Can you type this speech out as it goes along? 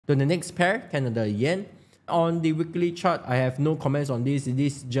So the next pair, Canada yen. On the weekly chart, I have no comments on this.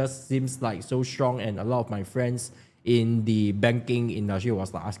 This just seems like so strong, and a lot of my friends in the banking industry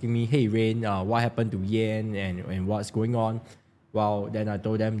was like asking me, hey Rain, what happened to yen and what's going on? Well, then I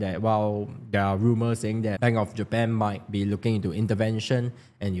told them that, well, there are rumors saying that Bank of Japan might be looking into intervention,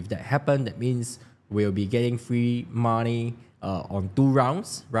 and if that happens, that means we'll be getting free money on 2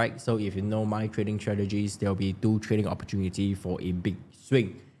 rounds, right? So if you know my trading strategies, there'll be 2 trading opportunity for a big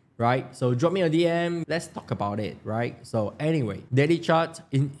swing, right? So drop me a DM, let's talk about it, right? So anyway, daily chart,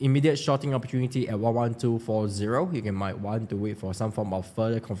 immediate shorting opportunity at 11240. You might want to wait for some form of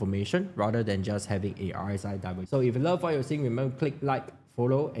further confirmation rather than just having a RSI divergence. So if you love what you're seeing, remember click like,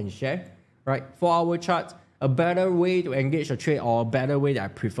 follow and share, right? 4-hour chart, a better way to engage a trade, or a better way that I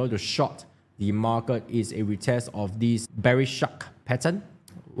prefer to short the market, is a retest of this bearish shark pattern.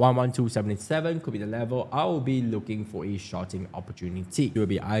 11277 could be the level. I will be looking for a shorting opportunity. It will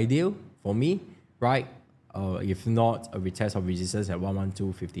be ideal for me, right? If not, a retest of resistance at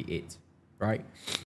 11258, right?